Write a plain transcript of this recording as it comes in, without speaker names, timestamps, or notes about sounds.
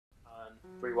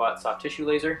3-watt soft tissue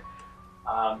laser.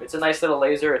 It's a nice little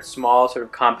laser. It's small, sort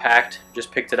of compact.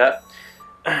 Just picked it up.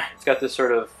 It's got this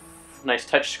sort of nice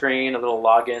touch screen, a little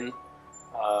login,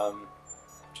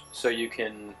 so you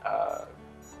can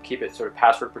keep it sort of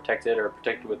password protected or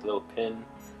protected with a little pin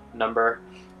number.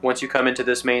 Once you come into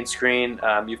this main screen,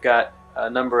 you've got a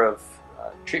number of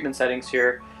treatment settings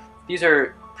here. These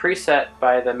are preset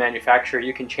by the manufacturer.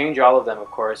 You can change all of them,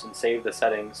 of course, and save the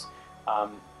settings.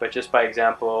 But just by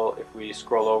example, if we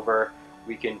scroll over,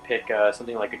 we can pick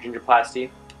something like a gingivoplasty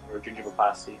or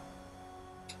gingivoplasty.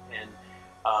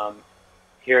 And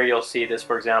here you'll see this,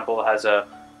 for example, has a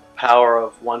power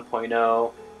of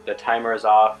 1.0. The timer is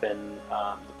off, and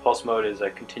the pulse mode is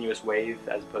a continuous wave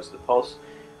as opposed to the pulse.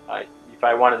 If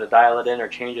I wanted to dial it in or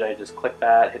change it, I just click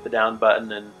that, hit the down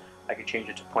button, and I could change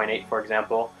it to 0.8, for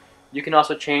example. You can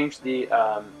also change the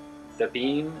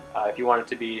beam if you want it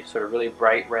to be sort of really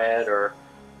bright red or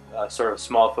sort of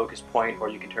small focus point, or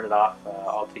you can turn it off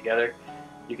altogether.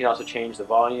 You can also change the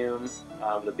volume,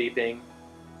 the beeping,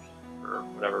 for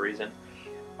whatever reason.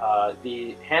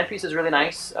 The handpiece is really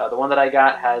nice. The one that I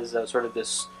got has sort of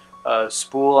this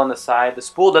spool on the side. The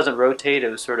spool doesn't rotate. It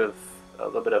was sort of a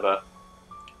little bit of a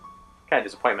kind of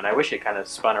disappointment. I wish it kind of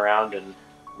spun around and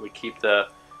would keep the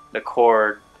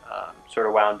cord sort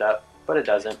of wound up, but it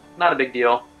doesn't. Not a big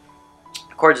deal.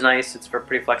 The cord's nice. It's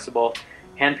pretty flexible.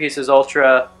 Handpiece is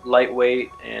ultra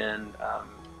lightweight and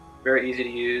very easy to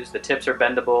use. The tips are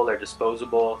bendable. They're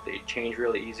disposable. They change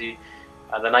really easy.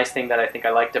 The nice thing that I think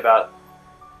I liked about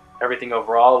everything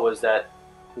overall was that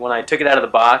when I took it out of the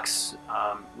box,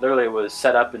 literally it was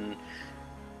set up in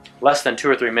less than 2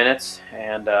 or 3 minutes,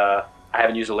 and I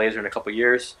haven't used a laser in a couple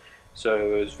years, so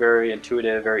it was very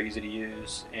intuitive, very easy to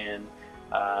use, and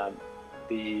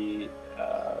the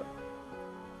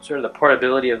sort of the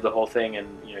portability of the whole thing, and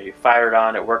you fire it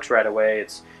on, it works right away.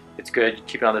 It's good. You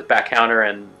keep it on the back counter,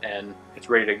 and it's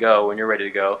ready to go when you're ready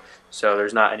to go. So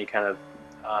there's not any kind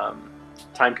of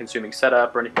time-consuming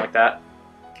setup or anything like that.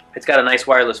 It's got a nice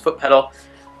wireless foot pedal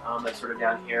that's sort of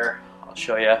down here. I'll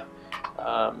show you.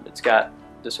 It's got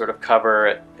this sort of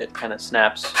cover. It kind of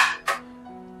snaps,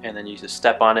 and then you just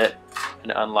step on it,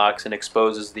 and it unlocks and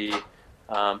exposes the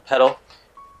pedal.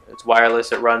 It's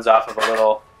wireless. It runs off of a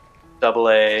little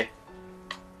AA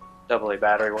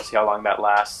battery. We'll see how long that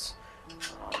lasts.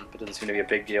 It doesn't seem to be a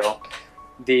big deal.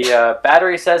 The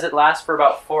battery says it lasts for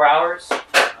about 4 hours.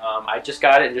 I just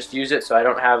got it and just used it, so I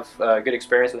don't have good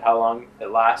experience with how long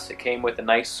it lasts. It came with a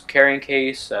nice carrying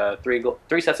case,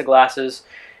 three sets of glasses,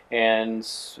 and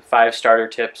 5 starter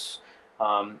tips.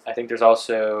 I think there's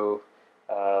also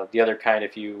the other kind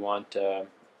if you want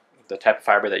the type of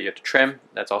fiber that you have to trim.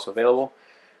 That's also available.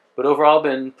 But overall,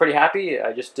 been pretty happy.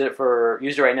 I just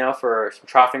used it right now for some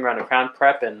troughing around a crown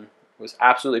prep, and was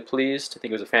absolutely pleased. I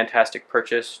think it was a fantastic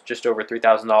purchase. Just over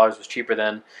 $3,000. Was cheaper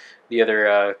than the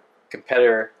other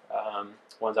competitor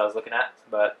ones I was looking at.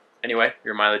 But anyway,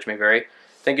 your mileage may vary.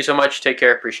 Thank you so much. Take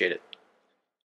care. Appreciate it.